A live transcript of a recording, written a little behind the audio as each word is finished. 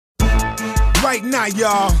right now,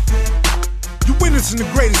 y'all. You're witnessing the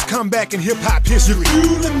greatest comeback in hip-hop history. You're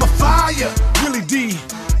fueling my fire. Willie D.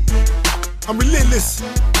 I'm relentless.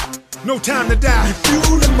 No time to die. You're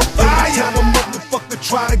fueling my fire. Every time a motherfucker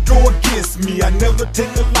try to go against me, I never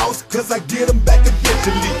take a loss, cause I get them back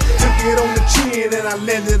eventually. Took it on the chin and I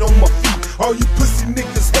landed on my feet. All you pussy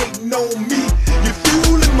niggas hating on me. You're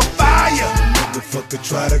fueling my fire. Motherfucker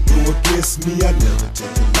try to go against me, I never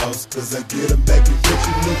take a loss, cause I get them back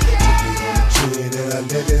eventually. Took it on the chin and I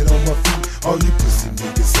landed on my feet. All you pussy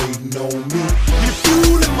niggas hating on me. You're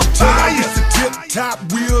fueling my fire. The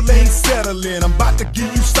tip-top wheel ain't settling. I'm about to give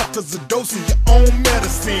you suckers a dose of your own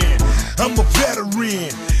medicine. I'm a veteran,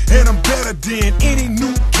 and I'm better than any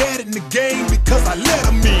new cat in the game because I let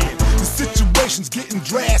them in. The situation's getting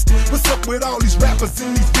drastic. What's up with all these rappers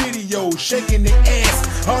in these videos shaking their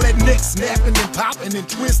ass? All that neck snapping and popping and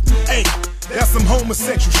twisting. Hey, that's some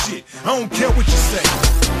homosexual shit. I don't care what you say.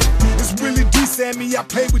 It's Willie D, Sammy, I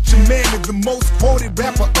play with your mammy. The most quoted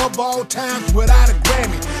rapper of all times without a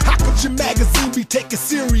Grammy. How could your magazine be taken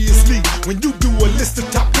seriously when you do a list of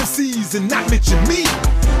top MCs and not mention me?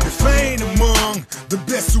 If I ain't among the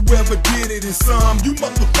best who ever did it in some, you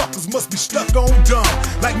motherfuckers must be stuck on dumb.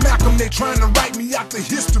 Like Malcolm, they trying to write me out the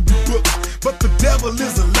history books, but the devil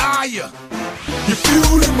is a liar. You're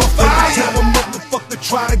fueling my fire. Every time a motherfucker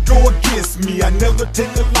try to go against me, I never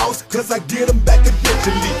take a loss, cause I get them back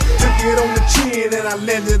eventually. Took it on the chin and I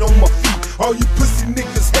landed on my feet. All you pussy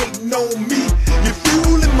niggas hating on me. You're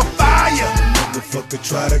fueling my fire. Motherfucker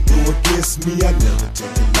try to go against me, I never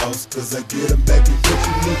take a loss, cause I get them back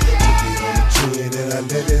eventually. Took it on the chin and I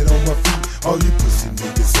landed on my feet. All you pussy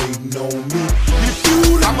niggas hating on me. You're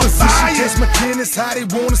fueling my fire. Test my tennis, how they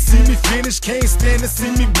wanna see me finish. Can't stand to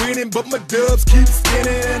see me winning, but my dubs keep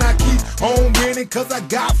spinning and I keep on winning, cause I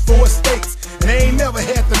got 4 states and I ain't never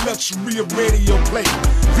had the luxury of radio play.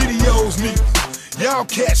 Videos me, y'all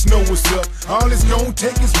cats know what's up. All it's gonna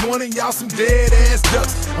take is one and y'all some dead ass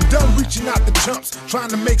ducks. I'm done reaching out the chumps, trying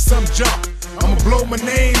to make some jump. I'ma blow my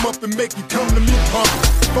name up and make you come to me punk.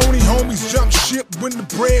 Phony homies jump ship when the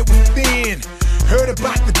bread was thin. Heard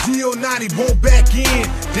about the deal, now they won't back in.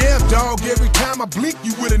 Damn dog, every time I blink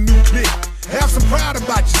you with a new clip. Have some pride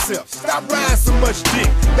about yourself, stop riding so much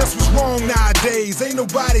dick. That's what's wrong nowadays, ain't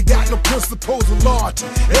nobody got no principles of loyalty.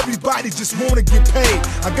 Everybody just wanna get paid.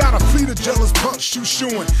 I got a fleet of jealous punks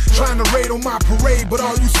shooing, trying to raid on my parade, but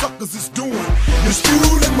all you suckers is doing is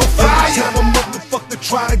fueling my fire. Every time a motherfucker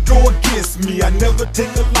try to go against me, I never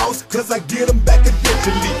take a loss, cause I get them back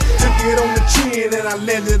eventually. Took it on the chin and I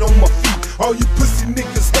landed on my feet. All you pussy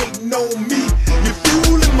niggas hating on me. You're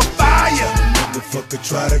fueling my fire. Motherfucker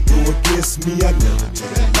try to go against me, I never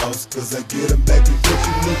take a loss, cause I get them back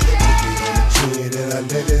eventually. Took it on the chin and I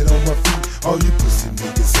landed on my feet. All you pussy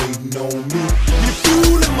niggas hating on me. You're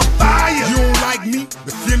fueling my fire. You don't like me?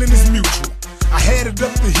 The feeling is mutual. I had it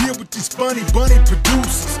up to here with these funny bunny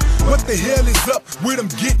producers. What the hell is up with them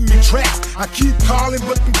getting me tracks? I keep calling,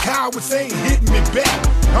 but them cowards ain't hitting me back.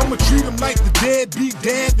 I'ma treat them like the deadbeat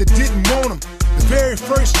dad that didn't want them. The very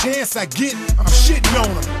first chance I get, I'm shitting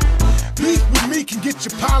on them. Beef with me can get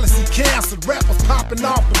your policy canceled. Rappers popping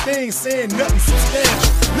off, but they ain't saying nothing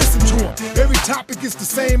substantial. Listen to them, every topic is the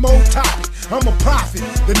same old topic. I'm a prophet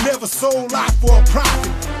that never sold out for a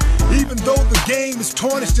profit. Even though the game is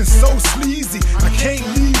tarnished and so sleazy, I can't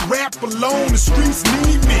leave rap alone, the streets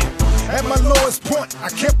need me. At my lowest point, I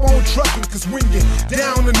kept on trucking, cause when you're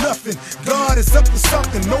down to nothing, God is up to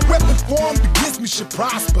something. No weapon formed against me should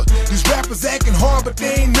prosper. These rappers acting hard, but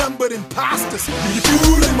they ain't nothing but imposters. You're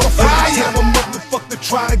fueling my fire. Every time a motherfucker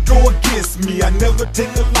try to go against me, I never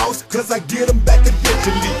take a loss, cause I get them back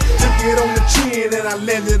eventually. Took it on the chin and I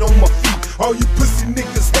landed on my feet. All you pussy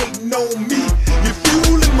niggas hating on me. You're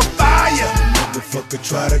fueling my fire. Motherfucker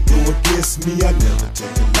try to go against me, I never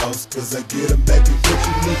take a loss, cause I get them back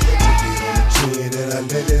eventually. Took it on the chin and I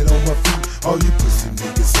landed on my feet. All you pussy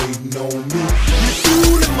niggas hating on me. You're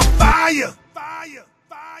fueling my fire.